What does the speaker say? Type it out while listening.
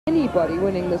anybody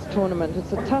winning this tournament.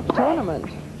 It's a tough tournament.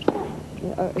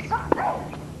 Yeah, it's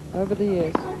over the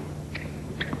years.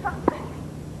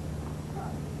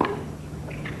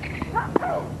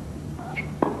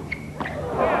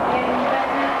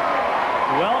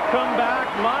 Welcome back,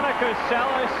 Monika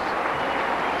Seleš.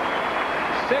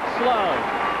 6-love.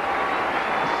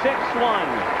 6-1.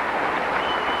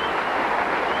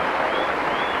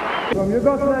 From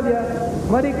Yugoslavia,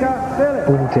 Monika Seleš.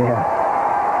 Oh dear.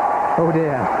 Oh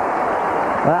dear.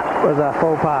 That was a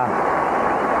faux pas.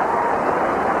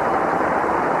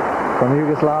 From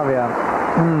Yugoslavia.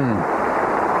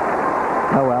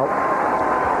 Oh well.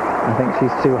 I think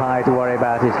she's too high to worry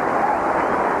about it.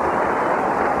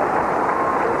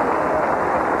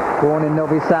 Born in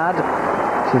Novi Sad.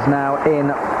 She's now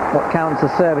in what counts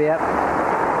as Serbia.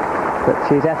 But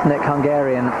she's ethnic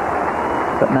Hungarian,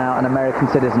 but now an American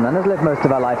citizen, and has lived most of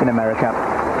her life in America.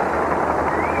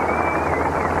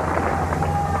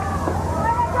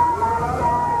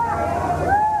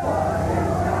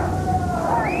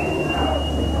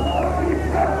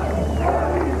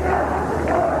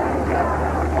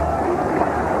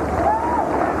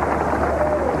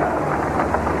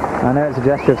 I know it's a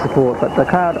gesture of support, but the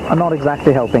crowd are not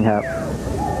exactly helping her.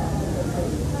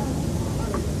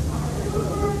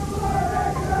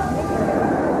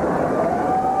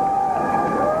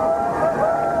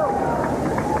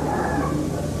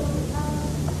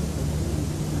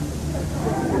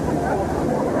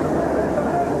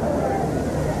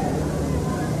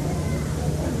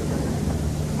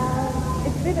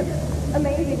 It's been an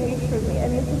amazing week for me. I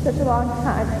mean, for such a long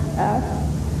time.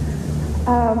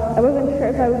 I wasn't sure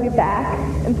if I would be back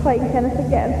and playing tennis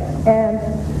again, and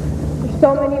there's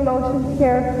so many emotions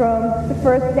here from the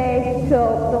first day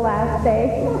till the last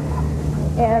day,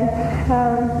 and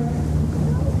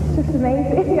it's just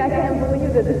amazing. I can't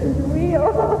believe that this is real.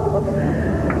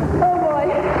 Oh boy.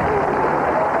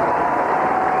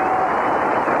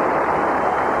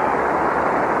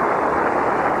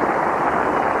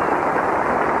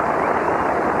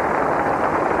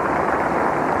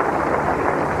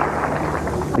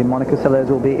 Monika Seleš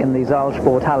will be in the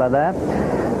Salzburg-Halle there.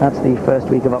 That's the first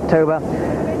week of October.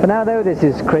 For now though, this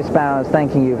is Chris Bowers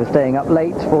thanking you for staying up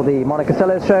late for the Monika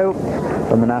Seleš show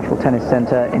from the National Tennis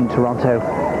Centre in Toronto.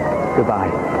 Goodbye.